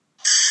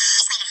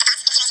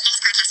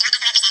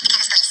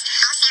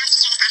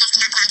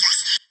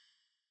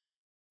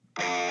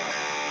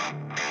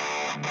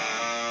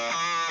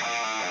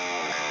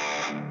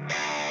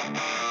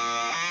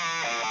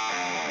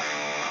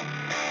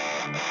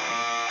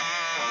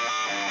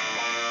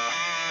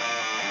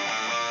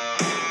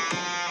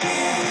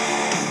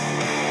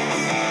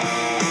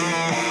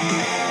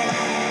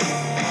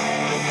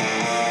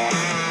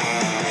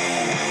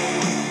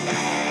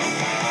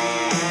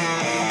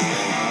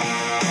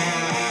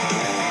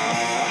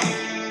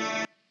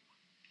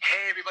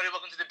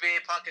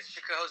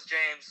co-host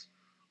James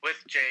with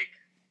Jake.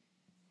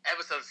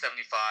 Episode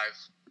 75.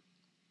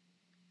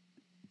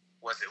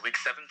 Was it week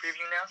 7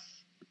 preview now?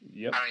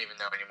 Yep. I don't even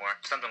know anymore.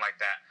 Something like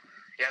that.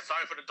 Yeah,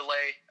 sorry for the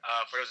delay.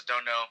 For those that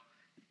don't know,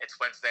 it's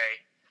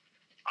Wednesday.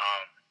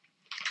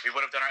 We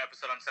would have done our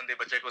episode on Sunday,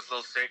 but Jake was a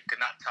little sick, could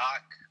not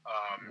talk.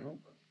 Nope.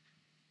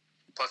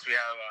 Plus, we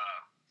have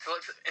so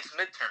it's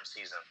midterm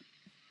season.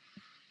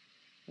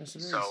 Yes,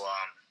 it is. So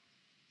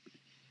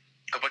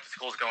a bunch of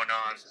schools going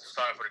on.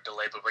 Sorry for the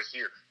delay, but we're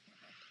here.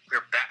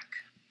 We're back.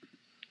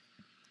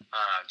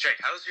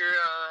 Jake, how's your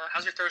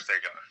Thursday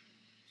going?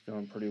 It's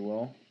going pretty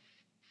well.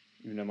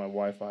 Even though my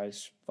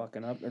Wi-Fi's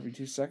fucking up every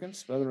 2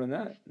 seconds. But other than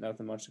that,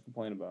 nothing much to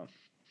complain about.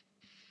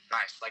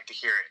 Nice, like to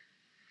hear it.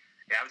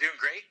 Yeah, I'm doing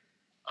great.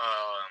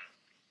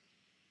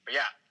 But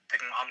yeah,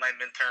 taking an online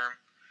midterm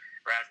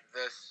right after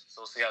this,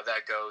 so we'll see how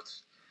that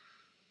goes.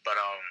 But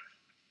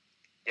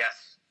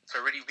yes, it's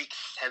already week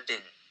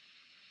 7.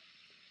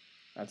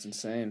 That's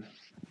insane.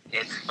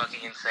 It's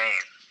fucking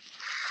insane.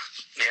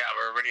 Yeah,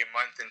 we're already a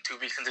month and 2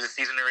 weeks into the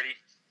season already.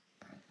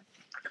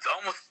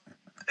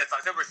 It's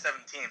October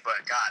 17th,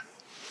 but God,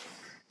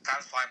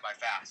 time's flying by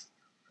fast.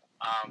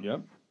 Yep.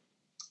 And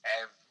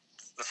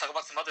let's talk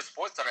about some other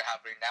sports that are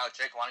happening now.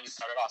 Jake, why don't you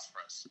start it off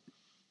for us?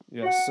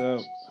 Yeah,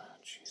 so...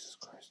 Jesus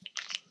Christ.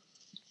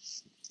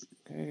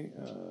 Okay,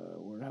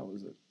 where the hell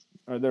is it?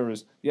 All right, there it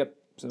is. Yep.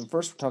 So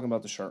first we're talking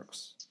about the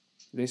Sharks.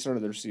 They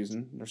started their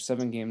season. They're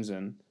 7 games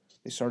in.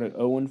 They started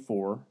 0-4. It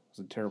was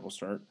a terrible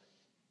start.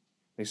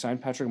 They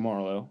signed Patrick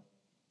Marleau.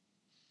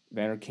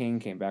 Vander Kane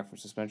came back from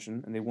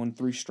suspension, and they won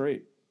 3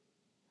 straight.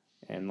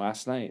 And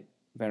last night,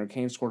 Vander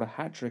Kane scored a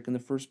hat trick in the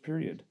first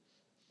period.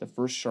 The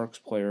first Sharks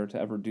player to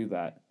ever do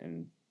that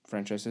in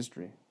franchise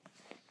history.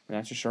 And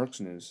that's your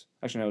Sharks news.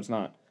 Actually, no, it's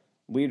not.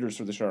 Leaders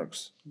for the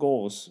Sharks.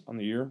 Goals on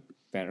the year.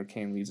 Vander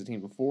Kane leads the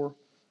team with 4.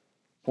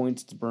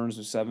 Points, it's Burns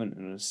with 7.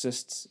 And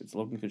assists, it's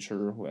Logan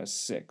Couture who has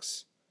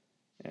 6.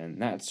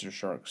 And that's your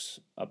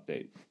Sharks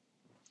update.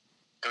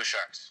 Go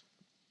Sharks.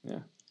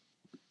 Yeah.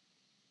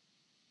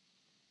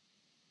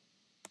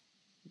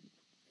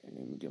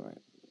 Let me get my...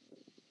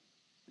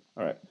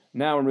 All right.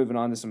 Now we're moving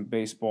on to some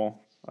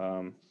baseball.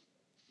 The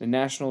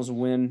Nationals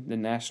win the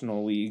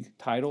National League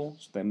title,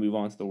 so they move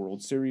on to the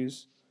World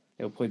Series.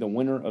 They'll play the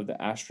winner of the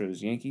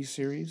Astros-Yankees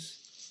series.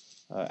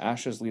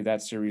 Astros lead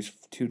that series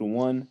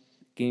 2-1.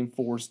 Game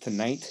 4's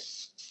tonight.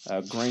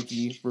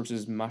 Greinke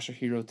versus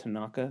Masahiro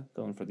Tanaka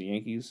going for the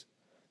Yankees.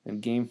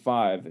 And Game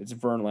 5, it's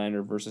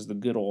Verlander versus the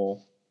good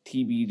old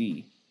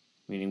TBD,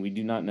 meaning we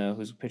do not know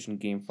who's pitching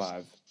Game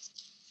 5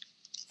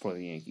 for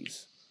the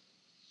Yankees.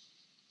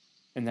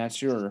 And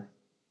that's your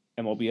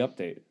MLB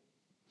update.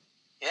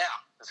 Yeah,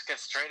 let's get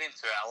straight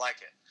into it. I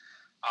like it.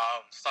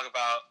 Let's talk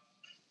about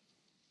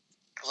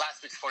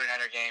last week's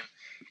 49er game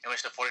in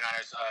which the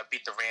 49ers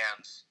beat the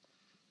Rams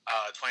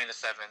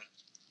 20-7.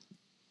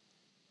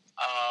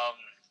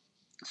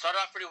 Started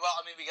off pretty well.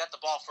 I mean, we got the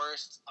ball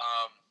first,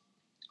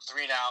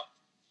 3 and out.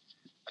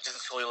 Justin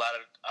Scully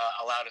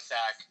allowed a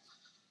sack.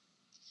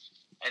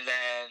 And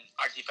then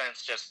our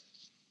defense just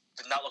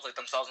did not look like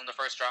themselves in the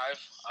first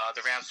drive.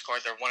 The Rams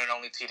scored their one and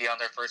only TD on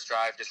their first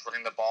drive, just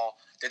running the ball.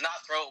 Did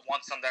not throw it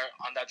once on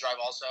that drive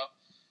also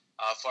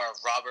for a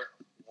Robert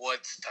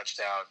Woods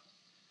touchdown.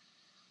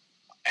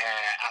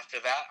 And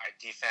after that, our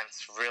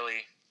defense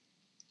really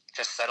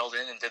just settled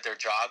in and did their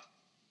job.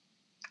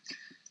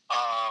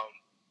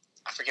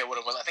 I forget what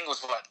it was. I think it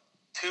was,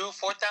 2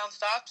 fourth-down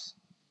stops?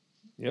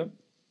 Yep.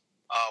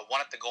 One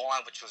at the goal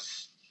line, which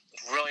was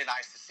really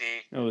nice to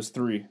see. No, it was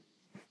 3.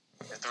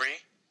 3?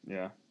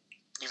 Yeah.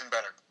 Even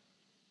better.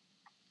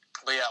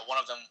 But yeah, one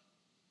of them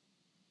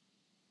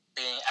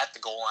being at the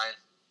goal line.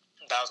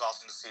 That was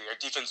awesome to see. Our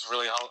defense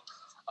really helped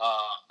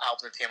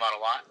the team out a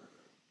lot.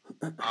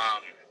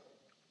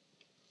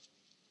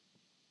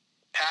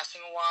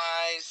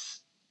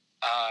 Passing-wise,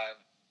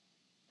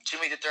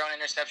 Jimmy did throw an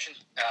interception.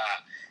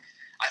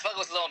 I felt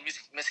like it was a little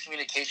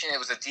miscommunication. It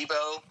was a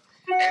Debo,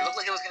 and it looked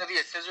like it was going to be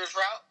a scissors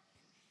route.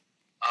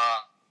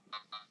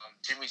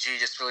 Jimmy G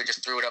just threw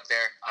it up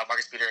there.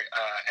 Marcus Peter,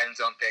 end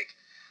zone pick.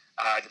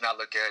 Did not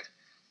look good.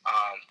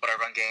 But our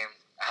run game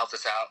helped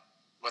us out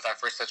with our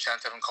first touchdown.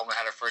 Tevin Coleman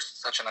had our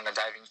first touchdown on a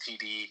diving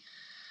TD.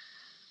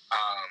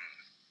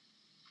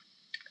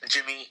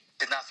 Jimmy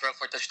did not throw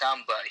for a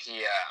touchdown, but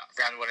he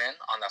ran one in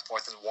on that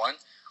 4th and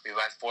 1. We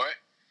went for it.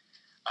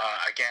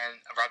 Again,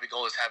 Robbie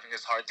Gould is having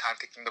his hard time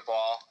kicking the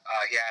ball.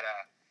 He had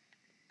a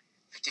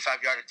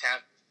 55-yard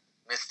attempt,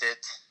 missed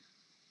it.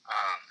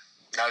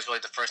 That was really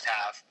the first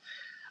half.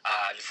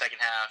 The second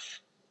half,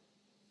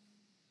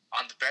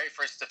 on the very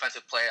first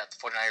defensive play that the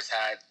 49ers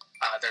had,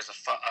 there's a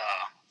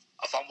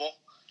fumble.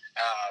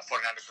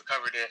 49ers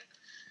recovered it.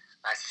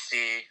 Nice to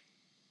see.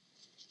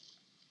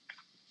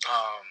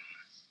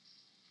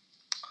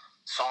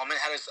 Solomon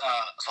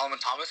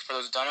Thomas, for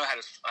those who don't know, had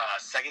his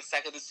second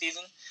sack of the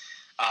season,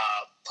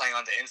 playing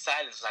on the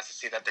inside. It's nice to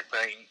see that they're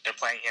playing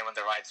him in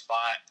the right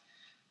spot.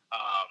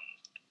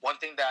 One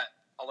thing that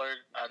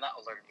not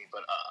alerted me,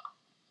 but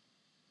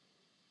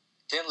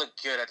didn't look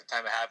good at the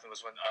time it happened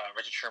was when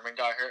Richard Sherman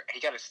got hurt. He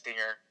got a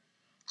stinger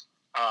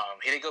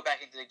He didn't go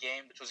back into the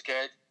game, which was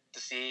good to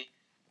see.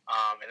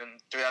 And then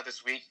throughout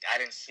this week, I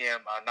didn't see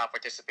him not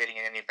participating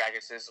in any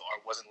practices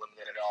or wasn't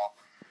limited at all.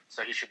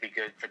 So he should be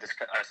good for this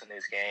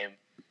Sunday's game.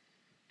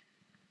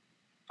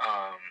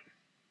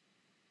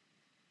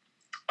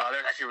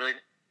 They're actually really.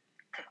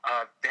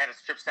 They had a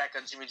strip sack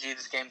on Jimmy G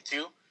this game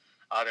too.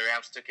 The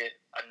Rams took it.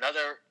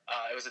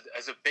 It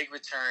was a big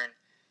return,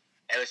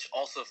 and which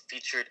also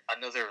featured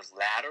another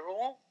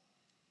lateral.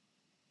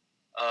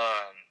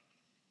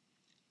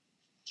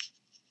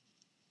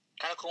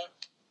 Kind of cool,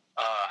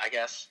 I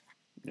guess.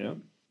 Yeah.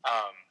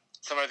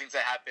 Some of the things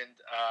that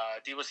happened.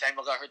 Deebo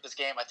Samuel got hurt this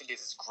game. I think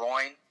it's his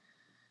groin.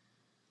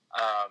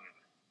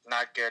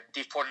 Not good.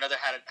 Dee Ford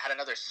had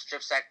another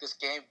strip sack this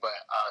game, but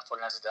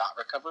 49ers did not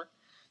recover.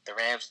 The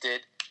Rams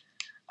did.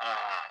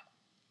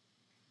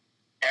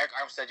 Eric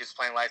Armstead just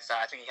playing lights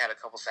out. I think he had a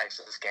couple sacks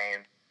in this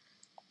game.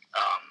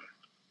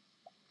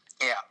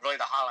 Really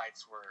the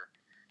highlights were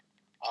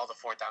all the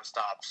fourth down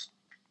stops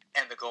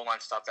and the goal line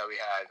stop that we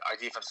had. Our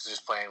defense was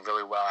just playing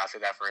really well after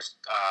that first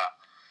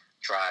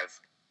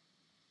drive.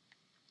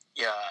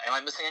 Yeah, am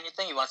I missing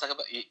anything? You want to talk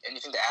about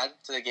anything to add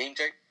to the game,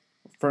 Jake?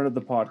 Friend of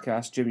the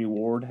podcast, Jimmy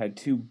Ward, had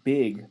 2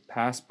 big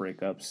pass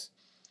breakups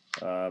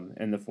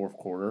in the fourth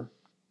quarter,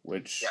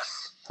 which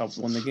helped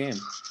win the game.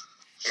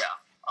 Yeah.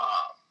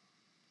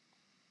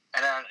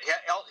 And then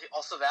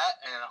also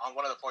that, and on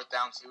one of the fourth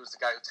downs, he was the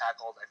guy who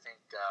tackled, I think,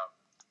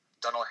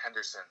 Donald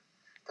Henderson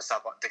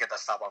to get that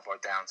stop on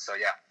fourth down. So,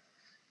 yeah,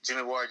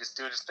 Jimmy Ward just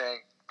doing his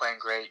thing, playing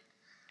great.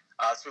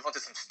 Let's move on to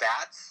some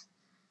stats.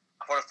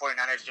 For the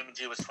 49ers, Jimmy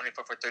G was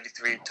 24 for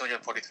 33,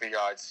 243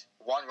 yards,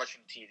 1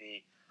 rushing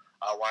TD,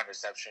 1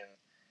 interception.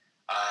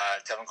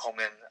 Tevin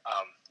Coleman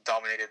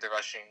dominated the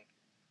rushing.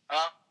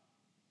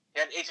 He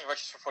had 18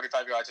 rushes for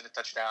 45 yards and a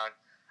touchdown.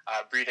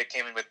 Breida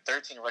came in with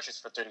 13 rushes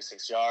for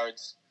 36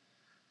 yards.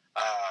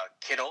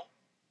 Kittle,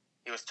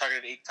 he was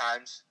targeted 8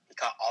 times. He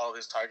caught all of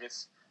his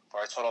targets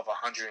for a total of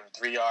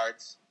 103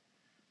 yards.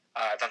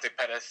 Dante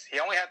Pettis, he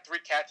only had 3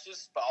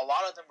 catches, but a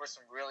lot of them were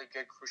some really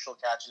good, crucial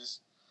catches.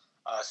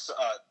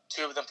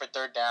 2 of them for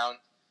third downs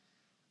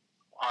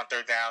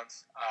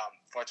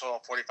for a total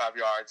of 45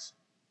 yards.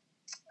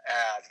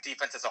 The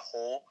defense as a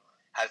whole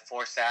had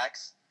 4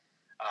 sacks.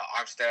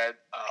 Armstead,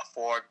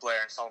 Ford,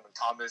 Blair, and Solomon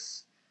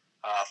Thomas.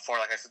 Ford,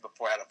 like I said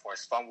before, had a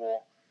forced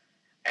fumble.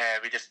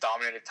 And we just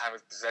dominated time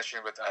of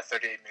possession with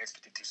 38 minutes,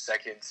 52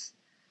 seconds.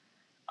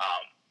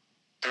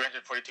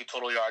 342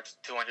 total yards,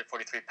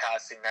 243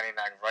 passing,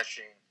 99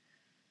 rushing,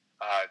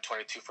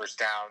 22 first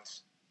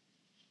downs.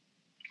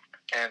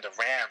 And the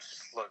Rams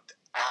just looked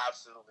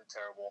absolutely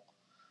terrible.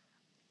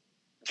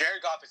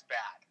 Jared Goff is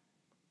bad.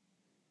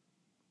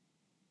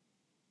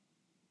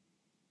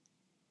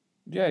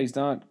 Yeah, he's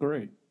not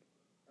great.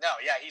 No,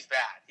 yeah, he's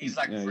bad. He's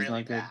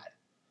really bad.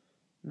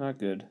 Not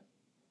good.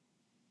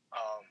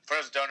 For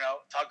those who don't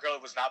know, Todd Gurley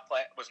did not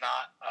play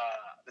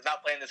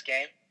in this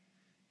game,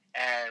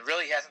 and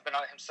really he hasn't been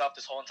on himself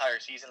this whole entire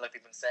season, like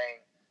we've been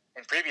saying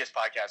in previous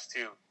podcasts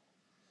too.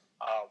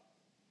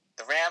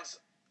 The Rams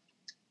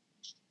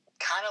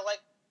kind of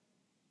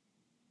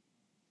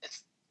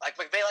it's like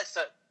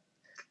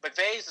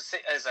McVay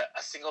is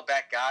a single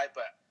back guy,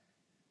 but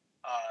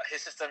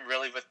his system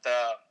really with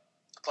the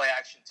play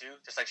action too,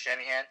 just like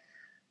Shanahan.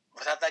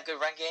 Without that good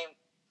run game,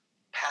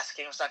 pass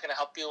game is not going to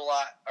help you a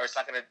lot, or it's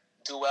not going to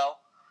do well.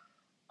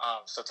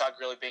 So Todd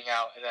Gurley being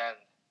out, and then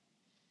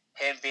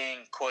him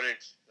being quoted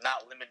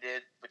not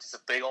limited, which is a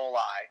big old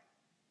lie.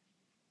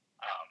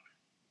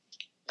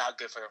 Not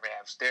good for the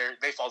Rams.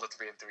 They fall to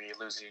 3-3,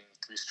 losing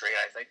 3 straight.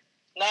 I think.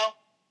 No,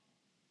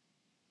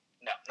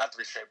 not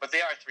 3 straight, but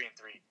they are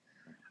 3-3.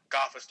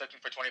 Goff was looking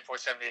for 24,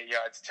 78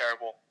 yards.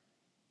 Terrible.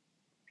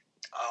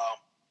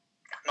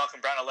 Malcolm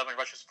Brown, 11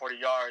 rushes, 40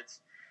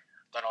 yards.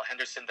 Donald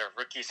Henderson, their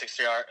rookie, 6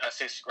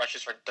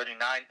 rushes for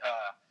 39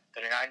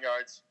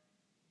 yards.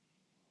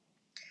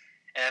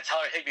 And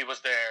Tyler Higbee was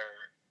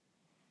their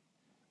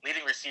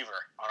leading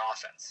receiver on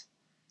offense.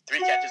 3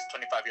 catches,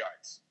 25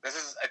 yards. This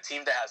is a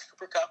team that has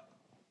Cooper Kupp,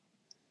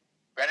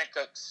 Brandon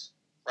Cooks,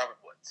 Robert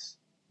Woods.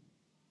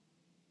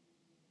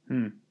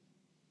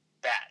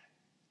 Bad.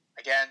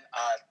 Again,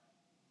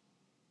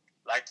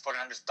 like the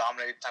 49ers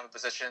dominated time of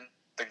possession.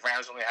 The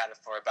Rams only had it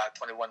for about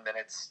 21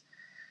 minutes.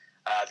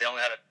 They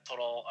only had a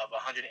total of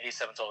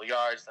 187 total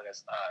yards. That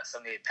is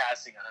 78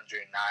 passing,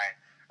 109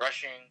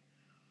 rushing.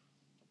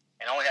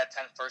 And only had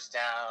 10 first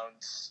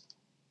downs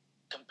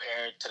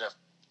compared to the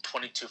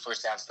 22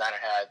 first downs Niner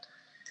had.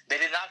 They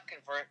did not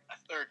convert a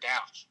third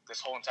down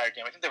this whole entire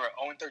game. I think they were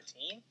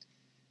 0-13.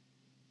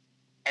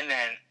 And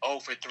then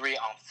 0-3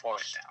 on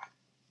fourth down.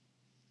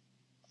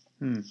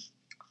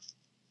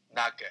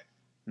 Not good.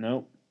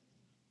 Nope.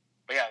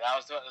 But yeah, that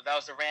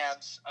was the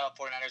Rams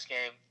 49ers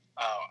game.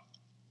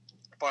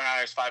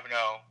 49ers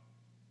 5-0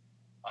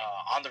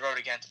 on the road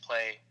again to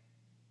play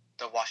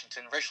the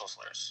Washington racial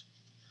slurs.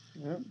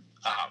 Yep.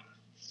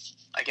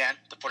 Again,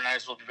 the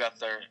 49ers will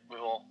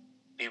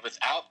be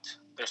without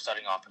their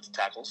starting offensive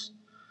tackles.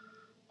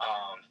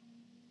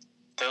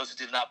 Those who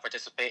did not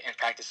participate in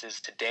practices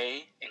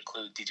today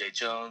include DJ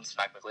Jones,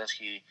 Mike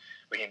McGlinchey,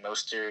 Raheem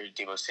Mostert,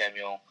 Deebo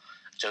Samuel,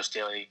 Joe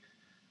Staley,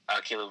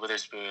 Caleb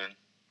Witherspoon.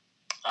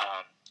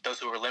 Those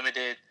who were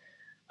limited,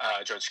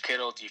 George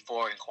Kittle,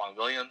 D4, and Quan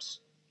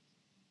Williams.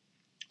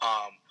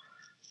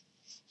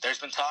 There's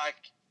been talk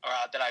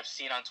that I've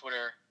seen on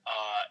Twitter,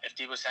 if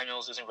Deebo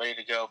Samuels isn't ready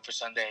to go for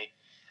Sunday,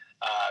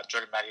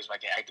 Jordan Matthews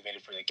might get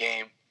activated for the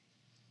game.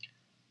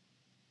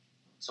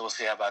 So we'll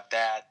see about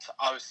that.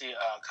 Obviously,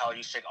 Kyle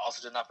Juszczyk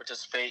also did not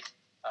participate,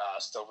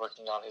 still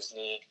working on his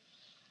knee.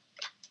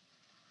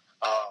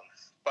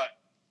 But,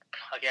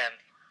 again,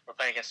 we're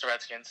playing against the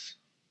Redskins.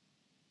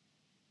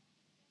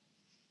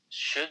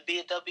 Should be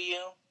a W,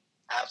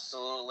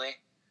 absolutely.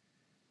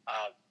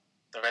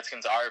 The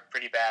Redskins are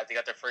pretty bad. They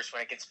got their first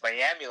win against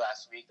Miami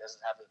last week.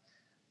 Doesn't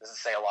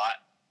say a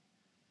lot.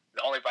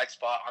 The only bright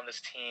spot on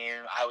this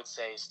team, I would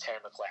say, is Terry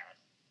McLaurin.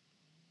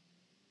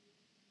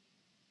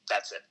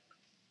 That's it.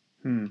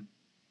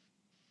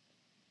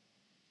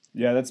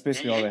 Yeah, that's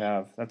basically all they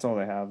have. That's all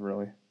they have,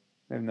 really.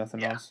 They have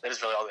nothing else. That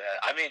is really all they have.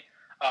 I mean,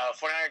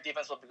 49er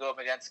defense will go up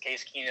against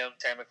Case Keenum,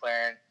 Terry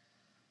McLaurin,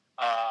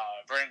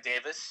 Vernon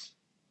Davis.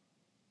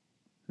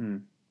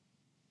 You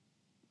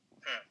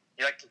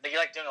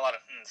like doing a lot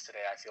of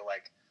today, I feel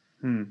like.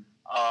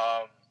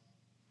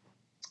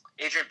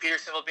 Adrian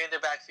Peterson will be in their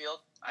backfield.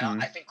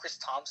 I think Chris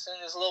Thompson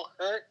is a little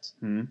hurt.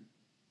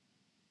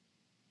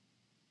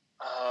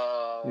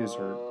 He is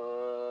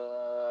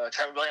hurt.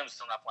 Trevor Williams is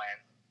still not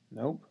playing.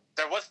 Nope.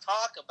 There was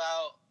talk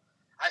about...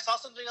 I saw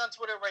something on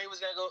Twitter where he was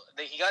going to go...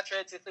 He got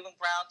traded to the Cleveland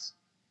Browns.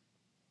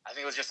 I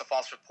think it was just a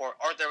false report.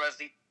 Or there was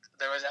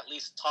at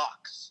least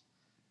talks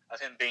of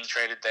him being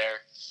traded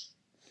there.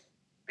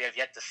 We have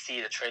yet to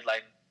see the trade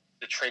line.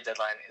 The trade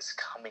deadline is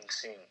coming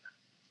soon.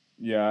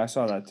 Yeah, I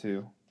saw that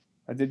too.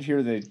 I did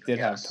hear they did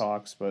have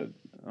talks, but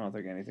I don't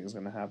think anything's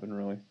going to happen,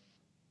 really.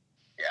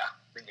 Yeah,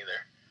 me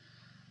neither.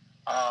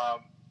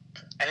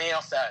 Anything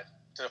else to add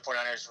to the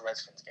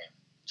 49ers-Redskins game,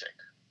 Jake?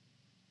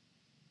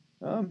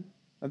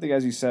 I think,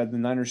 as you said, the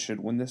Niners should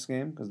win this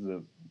game because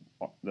the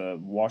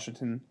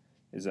Washington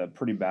is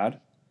pretty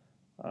bad.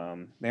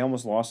 They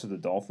almost lost to the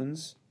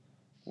Dolphins,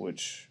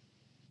 which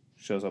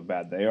shows how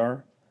bad they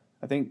are.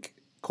 I think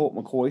Colt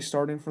McCoy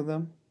starting for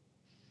them,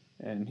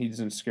 and he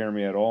doesn't scare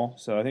me at all.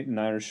 So I think the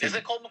Niners should. Is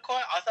it Colt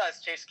McCoy? I thought it's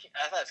Case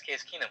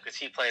Keenum because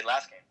he played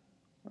last game.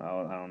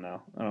 Oh, I don't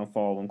know. I don't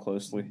follow them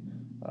closely.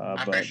 I'm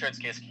pretty sure it's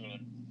Case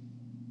Keenum.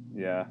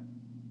 Yeah.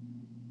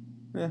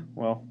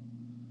 Well,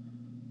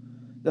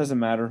 doesn't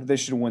matter. They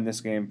should win this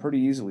game pretty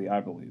easily,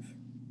 I believe.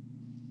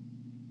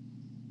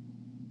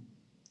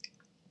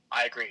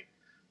 I agree.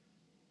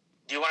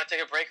 Do you want to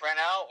take a break right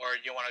now, or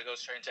do you want to go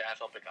straight into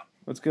NFL Pick'em?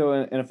 Let's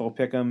go NFL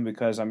Pick'em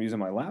because I'm using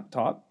my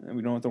laptop, and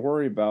we don't have to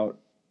worry about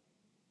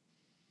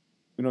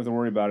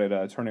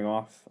it turning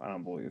off. I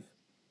don't believe.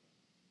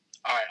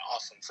 All right,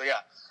 awesome. So yeah,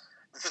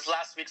 this is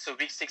last week, so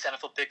Week 6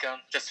 NFL Pick'em.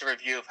 Just a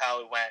review of how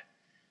it went.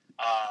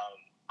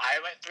 I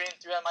went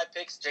 3-3 on my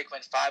picks. Jake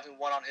went 5-1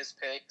 on his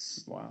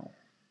picks. Wow.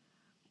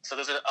 So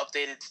those are the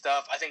updated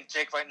stuff. I think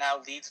Jake right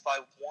now leads by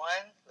 1.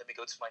 Let me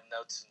go to my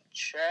notes and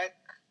check.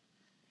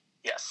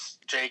 Yes,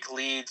 Jake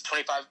leads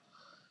 25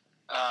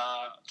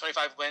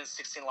 wins,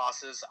 16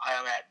 losses. I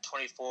am at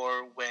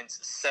 24 wins,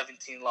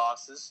 17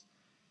 losses.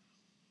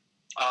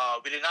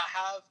 We did not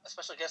have a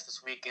special guest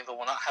this week, and we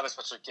will not have a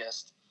special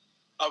guest.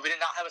 We did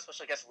not have a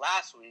special guest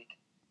last week.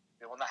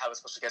 We will not have a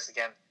special guest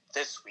again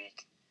this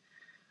week.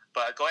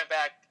 But going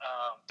back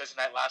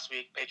Thursday night last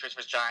week, Patriots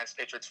vs. Giants.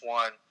 Patriots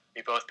won.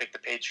 We both picked the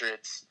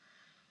Patriots.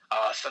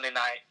 Sunday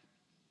night,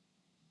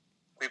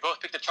 we both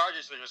picked the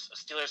Chargers, which was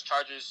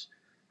Steelers-Chargers.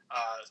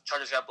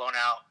 Chargers got blown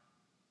out.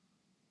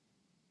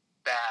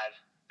 Bad.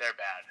 They're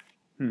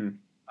bad.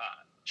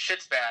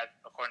 Shit's bad,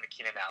 according to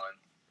Keenan Allen.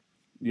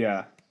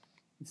 Yeah.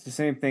 It's the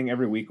same thing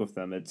every week with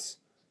them.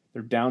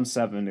 They're down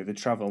 7. They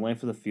travel the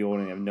length of the field,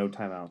 and they have no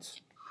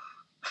timeouts.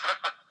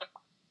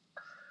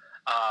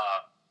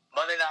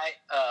 Monday night,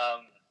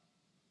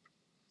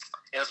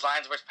 it was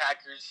Lions vs.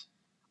 Packers.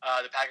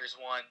 The Packers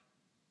won.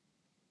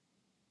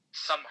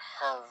 Some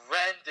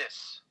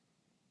horrendous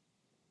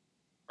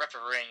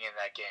refereeing in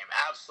that game.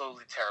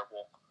 Absolutely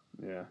terrible.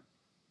 Yeah.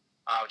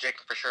 Jake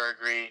can for sure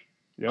agree.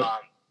 Yep.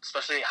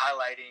 Especially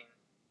highlighting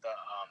the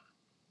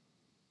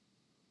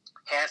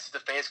hands to the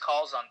face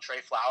calls on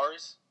Trey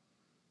Flowers.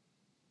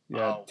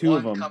 Yeah, 2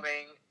 of them.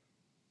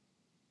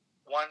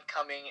 One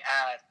coming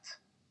at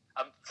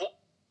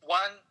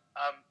one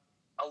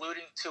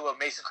alluding to a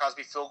Mason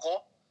Crosby field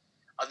goal.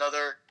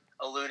 Another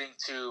alluding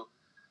to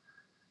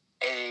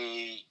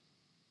a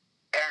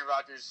Aaron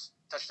Rodgers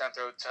touchdown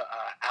throw to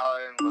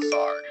Alan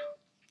Lazard.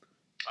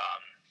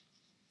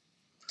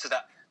 So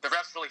that the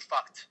refs really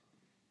fucked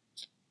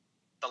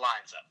the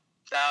Lions up.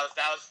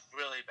 That was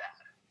really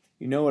bad.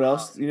 You know what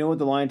else? You know what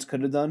the Lions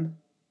could have done?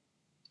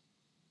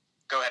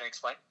 Go ahead and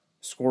explain.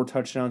 Score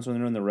touchdowns when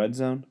they're in the red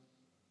zone.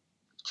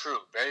 True.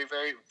 Very,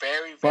 very,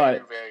 very, very,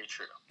 very, very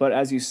true. But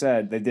as you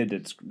said, they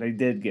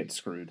did get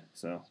screwed.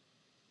 So.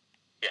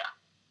 Yeah.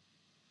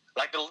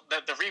 Like the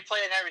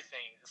replay and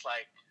everything is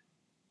like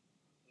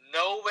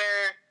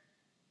nowhere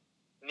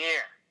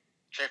near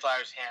Trey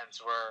Flowers'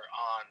 hands were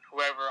on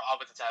whoever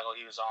offensive tackle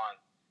he was on.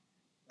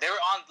 They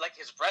were on like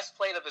his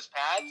breastplate of his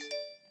pads.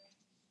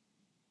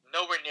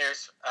 Nowhere near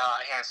his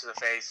hands to the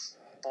face.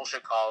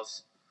 Bullshit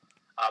calls.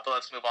 But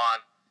let's move on.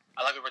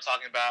 I like what we're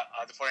talking about.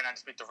 The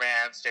 49ers beat the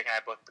Rams. Jake and I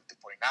both beat the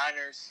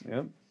 49ers.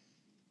 Yep.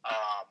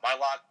 My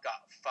lock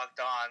got fucked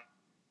on.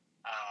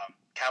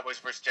 Cowboys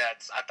versus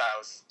Jets. I thought it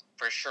was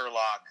for sure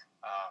lock.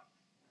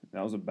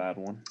 That was a bad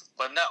one.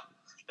 But no.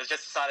 They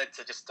just decided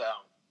to just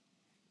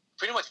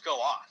pretty much go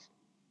off.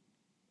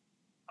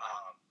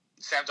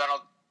 Sam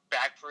Darnold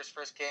back for his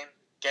first game.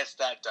 Gets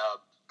that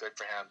dub. Good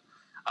for him.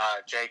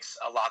 Jake's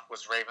lock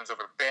was Ravens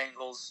over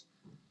Bengals.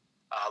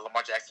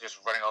 Lamar Jackson just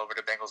running over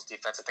the Bengals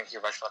defense. I think he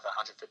rushed for like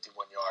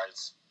 151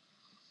 yards.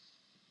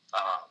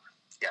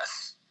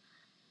 Yes.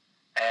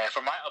 And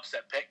for my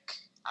upset pick,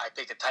 I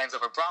picked the Titans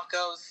over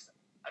Broncos.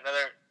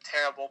 Another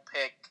terrible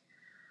pick.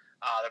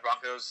 The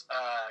Broncos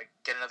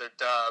get another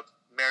dub.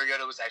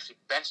 Mariota was actually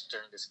benched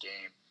during this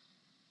game.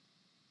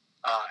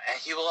 And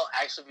he will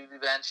actually be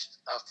benched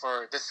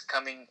for this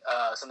coming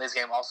Sunday's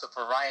game also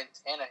for Ryan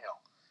Tannehill,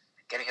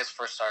 getting his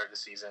first start of the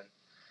season.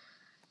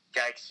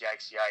 Yikes,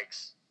 yikes,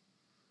 yikes.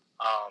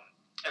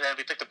 And then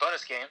we picked a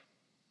bonus game.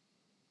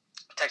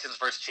 Texans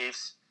versus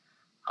Chiefs.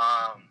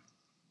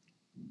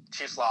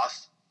 Chiefs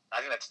lost. I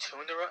think that's two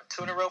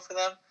in a row for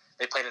them.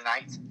 They played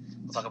tonight.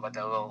 We'll talk about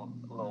that a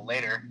little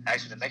later.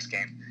 Actually, the next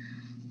game.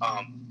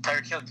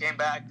 Tyreek Hill came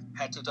back,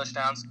 had 2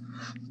 touchdowns.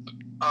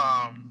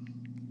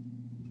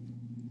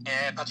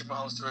 And Patrick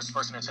Mahomes threw his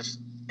first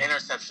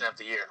interception of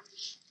the year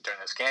during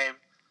this game.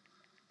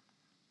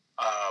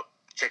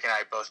 Jake and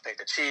I both picked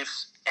the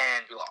Chiefs,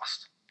 and we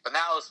lost. But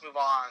now let's move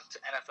on to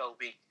NFL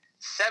Week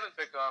 7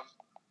 pick'em.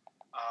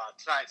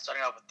 Tonight,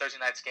 starting off with Thursday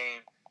night's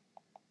game.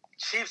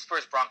 Chiefs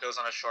versus Broncos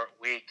on a short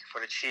week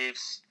for the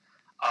Chiefs.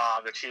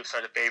 The Chiefs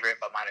are the favorite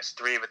by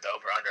 -3 with the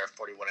over-under of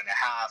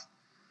 41.5.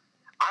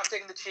 I'm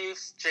taking the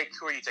Chiefs. Jake,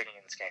 who are you taking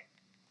in this game?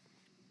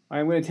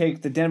 I'm going to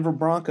take the Denver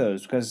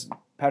Broncos because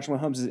Patrick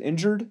Mahomes is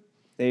injured.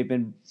 They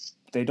don't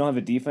have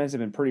a defense. They've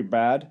been pretty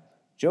bad.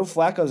 Joe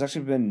Flacco's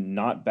actually been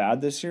not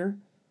bad this year.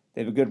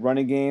 They have a good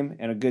running game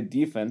and a good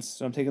defense,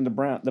 so I'm taking the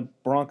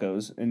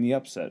Broncos in the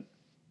upset.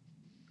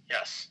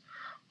 Yes.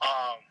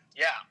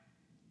 Yeah.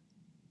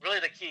 Really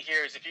the key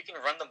here is if you can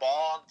run the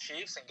ball on the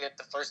Chiefs and get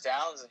the first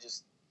downs and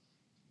just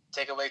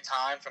take away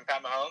time from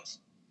Pat Mahomes,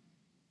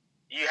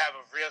 you have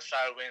a real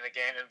shot at winning the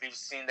game, and we've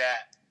seen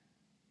that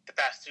the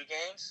past 2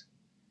 games.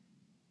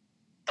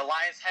 The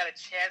Lions had a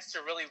chance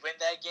to really win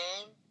that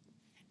game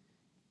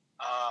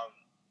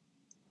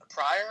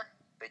prior.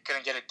 They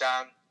couldn't get it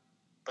done.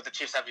 But the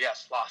Chiefs have,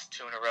 lost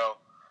 2 in a row.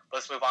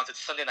 Let's move on to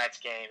Sunday night's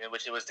game, in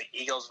which it was the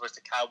Eagles versus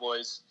the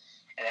Cowboys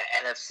in an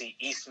NFC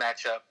East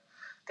matchup.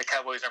 The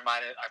Cowboys are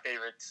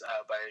favorites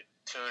by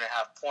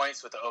 2.5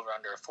 points with the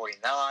over-under of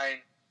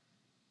 49.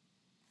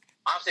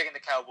 I'm taking the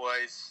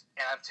Cowboys,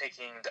 and I'm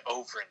taking the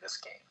over in this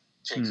game.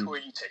 Jake, who are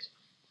you taking?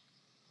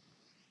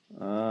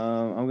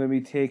 I'm going to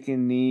be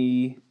taking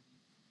the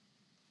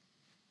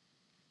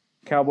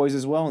Cowboys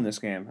as well in this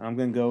game. I'm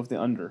going to go with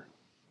the under.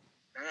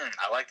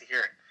 I like to hear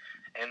it.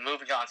 And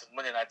moving on to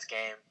Monday night's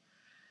game,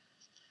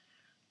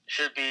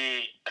 should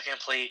be a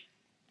complete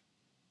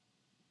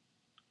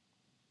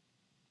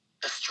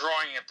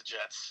destroying of the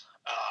Jets.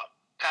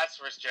 Pats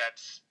versus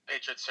Jets.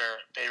 Patriots are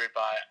favored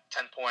by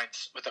 10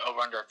 points with the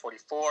over-under of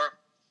 44.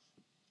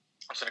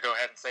 I'm just going to go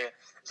ahead and say it.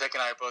 Jake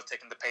and I are both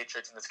taking the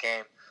Patriots in this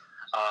game.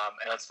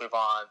 And let's move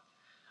on.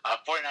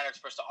 49ers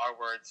versus the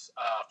R-Words.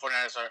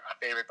 49ers are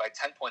favored by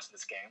 10 points in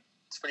this game.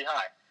 It's pretty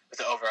high with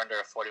the over-under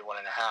of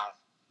 41.5.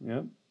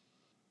 Yep.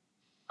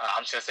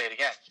 I'm just going to say it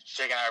again.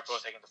 Jake and I are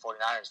both taking the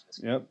 49ers in this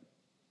game. Yep.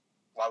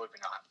 Why would we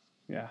not?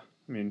 Yeah.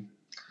 I mean,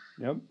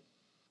 yep.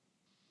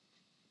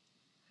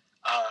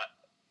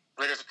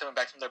 Raiders are coming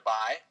back from their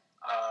bye.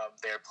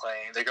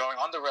 They're going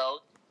on the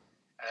road,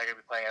 and they're going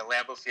to be playing at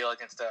Lambeau Field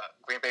against the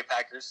Green Bay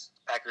Packers.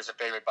 Packers are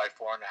favored by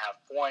 4.5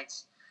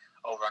 points,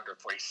 over under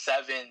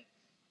 47.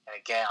 And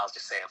again, I'll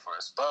just say it for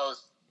us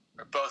both.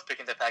 We're both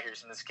picking the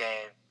Packers in this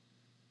game.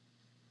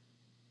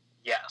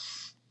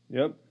 Yes.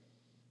 Yep.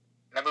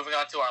 Now moving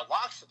on to our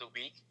locks of the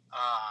week.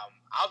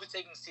 I'll be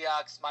taking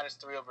Seahawks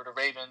 -3 over the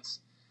Ravens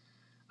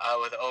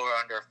with over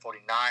under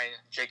 49.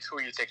 Jake, who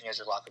are you taking as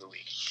your lock of the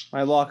week?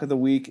 My lock of the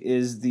week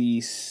is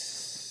the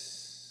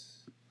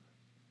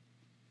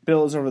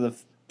Bills over the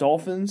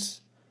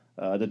Dolphins.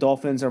 The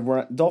Dolphins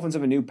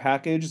have a new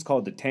package. It's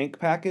called the Tank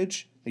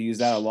Package. They use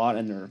that a lot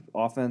in their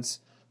offense.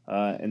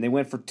 And they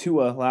went for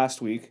Tua last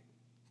week,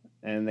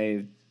 and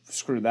they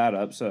screwed that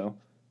up. So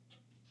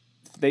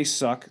they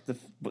suck. The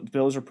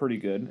Bills are pretty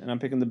good, and I'm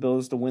picking the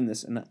Bills to win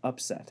this in an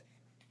upset.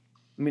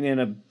 I mean, in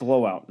a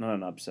blowout, not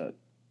an upset.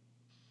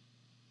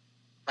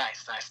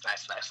 Nice.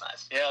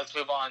 Yeah, let's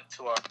move on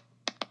to our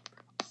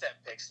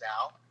set picks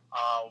now,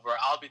 where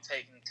I'll be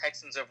taking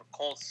Texans over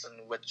Colts,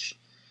 in which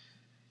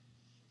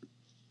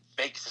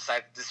Vegas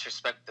decided to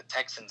disrespect the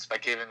Texans by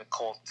giving the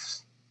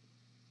Colts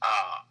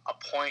a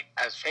point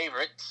as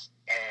favorites,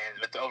 and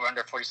with the over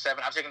under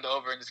 47, I'm taking the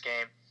over in this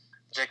game.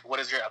 Jake, what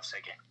is your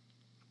upset game?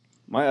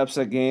 My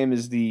upset game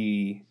is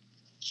the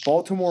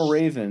Baltimore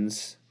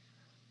Ravens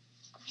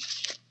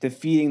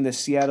defeating the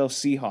Seattle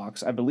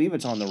Seahawks. I believe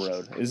it's on the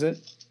road. Is it?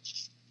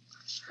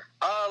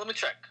 Let me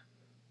check.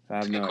 I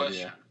have no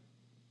idea.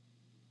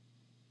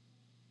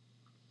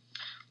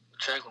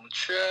 Let me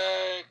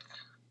check.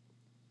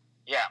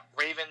 Yeah,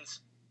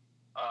 Ravens,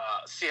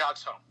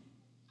 Seahawks home.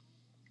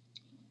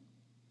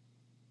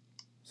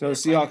 So the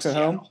Seahawks at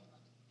home?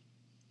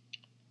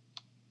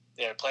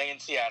 They're playing in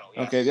Seattle.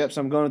 Yes. Okay, yep.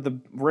 So I'm going with the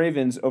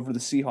Ravens over the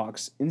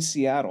Seahawks in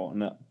Seattle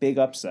in a big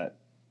upset.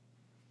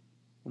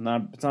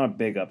 It's not a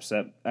big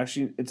upset.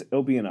 Actually,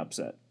 it'll be an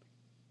upset.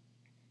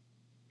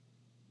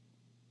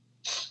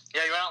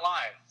 Yeah, you're not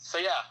lying. So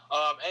yeah,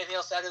 anything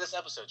else to add to this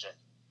episode, Jay?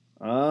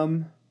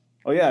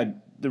 Oh yeah,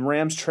 the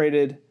Rams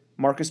traded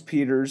Marcus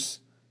Peters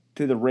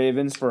to the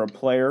Ravens for a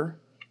player,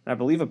 and I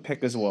believe a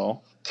pick as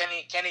well.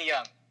 Kenny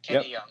Young.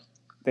 Young.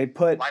 They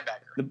put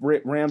linebacker.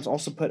 The Rams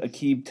also put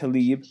Aqib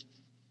Talib,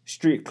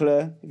 Street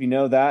Club. If you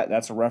know that,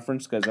 that's a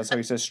reference because that's how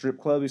he says strip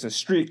club. He says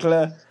Street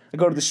Club. I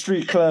go to the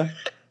Street Club.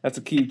 That's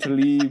Aqib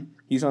Talib.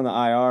 He's on the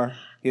IR.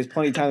 He has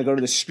plenty of time to go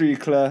to the Street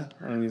Club,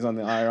 and he's on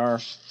the IR.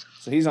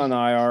 So he's on the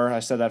IR.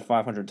 I said that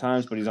 500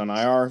 times, but he's on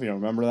IR, if you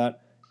don't remember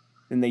that.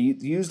 And they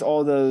used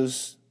all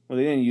those. Well,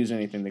 they didn't use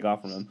anything they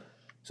got from him.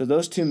 So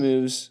those two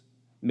moves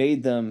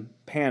made them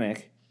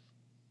panic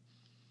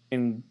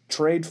and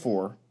trade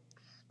for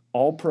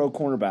all-pro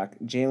cornerback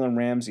Jalen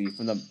Ramsey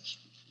from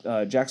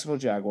the Jacksonville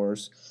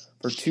Jaguars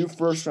for 2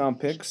 first-round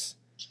picks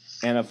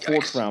and a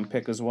 4th-round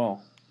pick as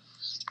well.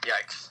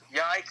 Yikes.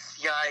 Yikes,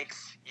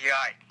 yikes,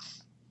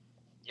 yikes.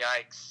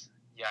 Yikes,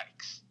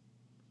 yikes.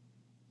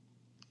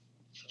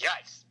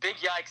 Yikes. Big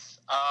yikes.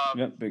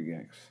 Yep, big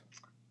yikes.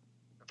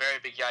 Very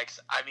big yikes.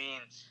 I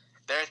mean,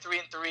 they're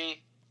 3-3.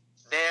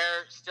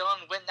 They're still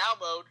in win now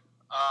mode.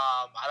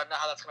 I don't know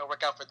how that's going to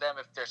work out for them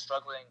if they're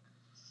struggling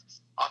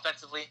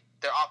offensively.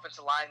 Their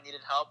offensive line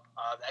needed help.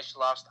 They actually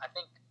lost, I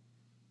think,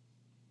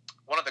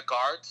 one of the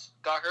guards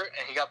got hurt,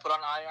 and he got put on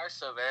IR,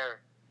 so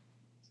they're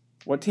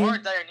what team? more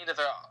in dire need of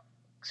their...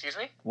 Excuse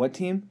me? What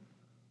team?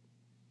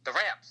 The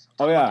Rams.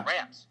 Oh, yeah. The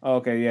Rams. Oh,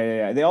 okay,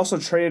 yeah. They also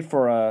traded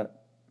for a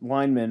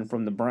lineman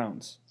from the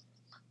Browns.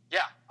 Yeah,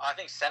 I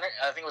think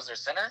it was their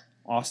center.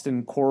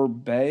 Austin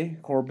Corbett?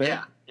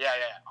 Yeah.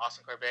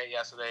 Austin Corbett.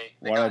 Yeah, so they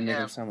Why got did I make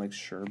him. him sound like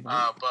Sherbert?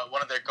 But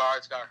one of their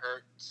guards got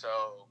hurt,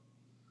 so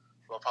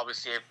we'll probably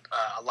see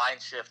a line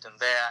shift in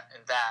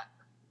that.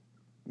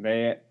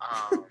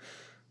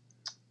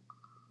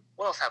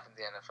 What else happened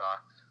in the NFL?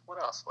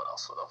 What else?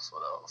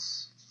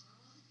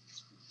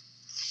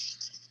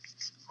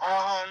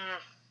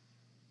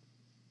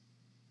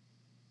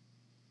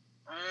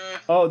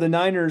 Oh, the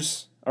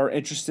Niners are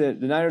interested.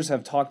 The Niners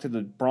have talked to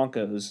the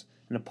Broncos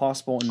in a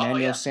possible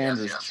Emmanuel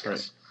Sanders trade.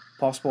 Yes.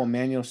 Possible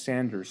Emmanuel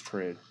Sanders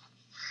trade.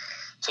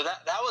 So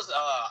that was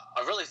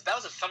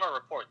a summer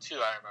report too.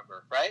 I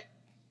remember, right?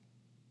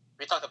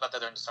 We talked about that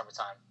during the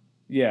summertime.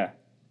 Yeah.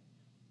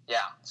 Yeah.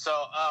 So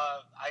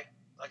I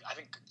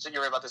think you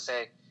were about to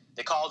say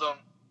they called him,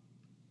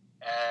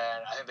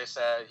 and I think they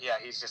said, yeah,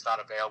 he's just not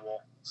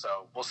available.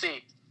 So we'll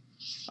see.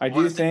 I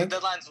do think the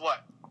deadline's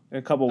what? In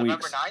a couple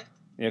November weeks. 9th?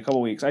 Yeah, a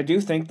couple weeks. I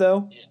do think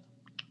though,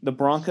 the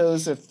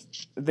Broncos, if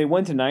they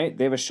win tonight,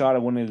 they have a shot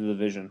at winning the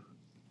division.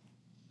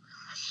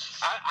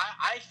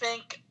 I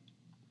think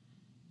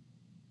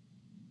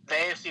the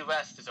AFC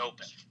West is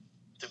open,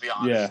 to be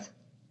honest. Yeah.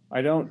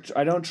 I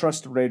don't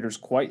trust the Raiders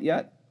quite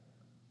yet.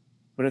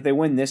 But if they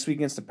win this week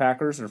against the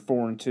Packers, they're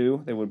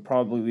 4-2. They would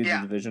probably lead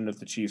the division if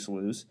the Chiefs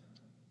lose.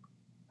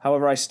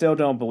 However, I still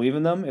don't believe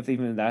in them if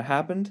even that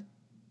happened.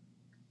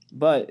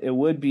 But it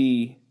would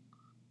be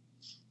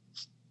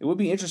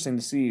interesting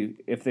to see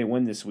if they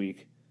win this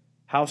week,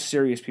 how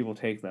serious people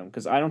take them.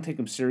 Because I don't take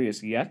them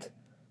serious yet,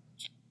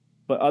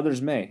 but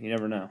others may. You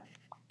never know.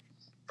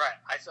 Right.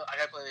 I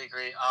completely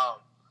agree.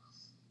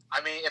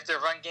 I mean, if their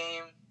run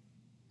game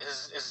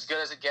is as good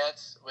as it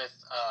gets with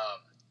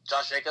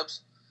Josh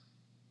Jacobs,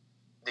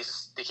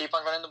 they keep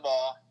on running the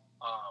ball.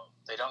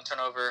 They don't turn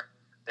over.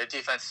 Their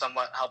defense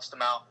somewhat helps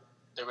them out.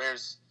 The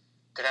Raiders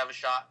could have a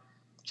shot.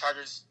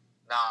 Chargers,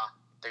 nah.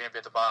 They're going to be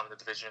at the bottom of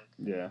the division.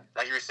 Yeah.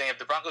 Like you were saying, if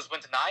the Broncos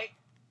win tonight,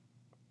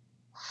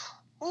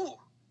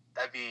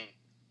 that'd be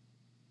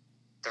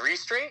 3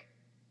 straight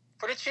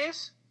for the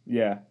Chiefs.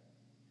 Yeah.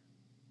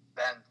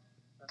 Then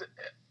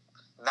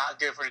not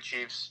good for the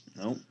Chiefs.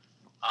 Nope.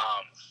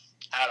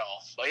 At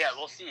all. But yeah,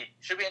 we'll see.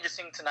 Should be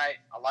interesting tonight.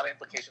 A lot of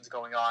implications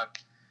going on.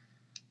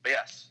 But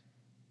yes.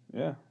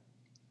 Yeah.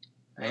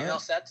 Anything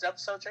else to add to the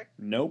episode, Jake?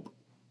 Nope.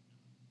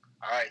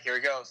 All right, here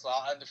we go. So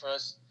I'll end it for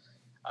us.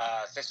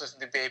 Thanks for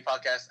listening to BA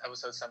Podcast,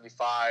 episode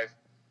 75.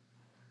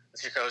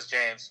 This is your host,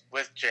 James,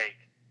 with Jake.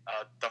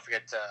 Don't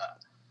forget to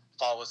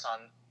follow us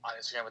on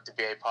Instagram at the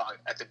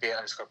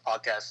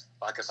BA_podcast.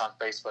 Like us on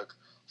Facebook.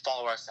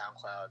 Follow our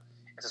SoundCloud.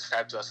 And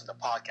subscribe to us in the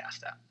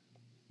podcast app.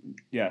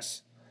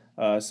 Yes.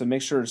 So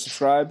make sure to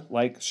subscribe,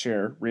 like,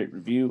 share, rate,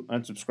 review,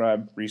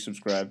 unsubscribe,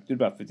 resubscribe. Do it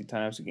about 50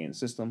 times to gain the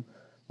system.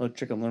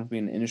 Check out Learn from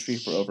being in the industry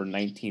for over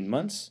 19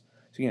 months.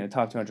 So again, the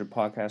top 200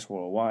 podcasts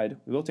worldwide.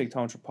 We will take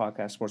top 200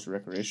 podcasts, sports and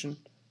recreation.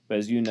 But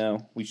as you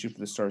know, we shoot for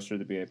the stars through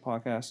the BA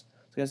podcast.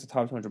 So against the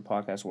top 200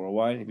 podcasts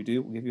worldwide. If you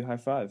do, we'll give you a high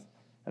five.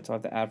 That's all I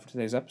have to add for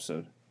today's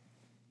episode.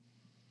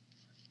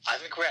 I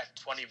think we're at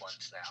 20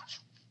 months now.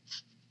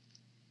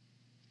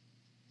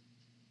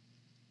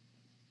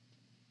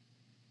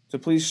 So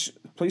please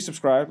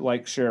subscribe,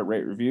 like, share,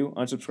 rate, review,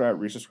 unsubscribe,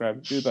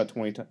 resubscribe. Do it about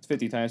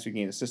 50 times so you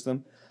gain the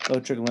system. Let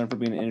the trick learn from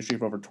being in the industry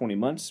for over 20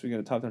 months. We got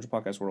the top 200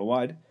 podcasts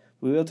worldwide.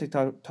 We will take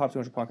top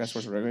 200 podcasts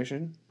sports and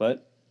recreation,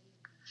 but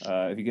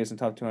if you get some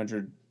top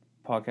 200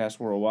 podcasts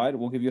worldwide,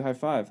 we'll give you a high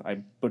five. I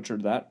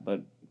butchered that,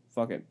 but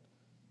fuck it.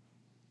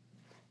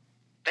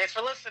 Thanks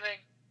for listening.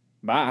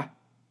 Bye.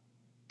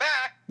 Bye.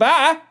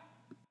 Bye.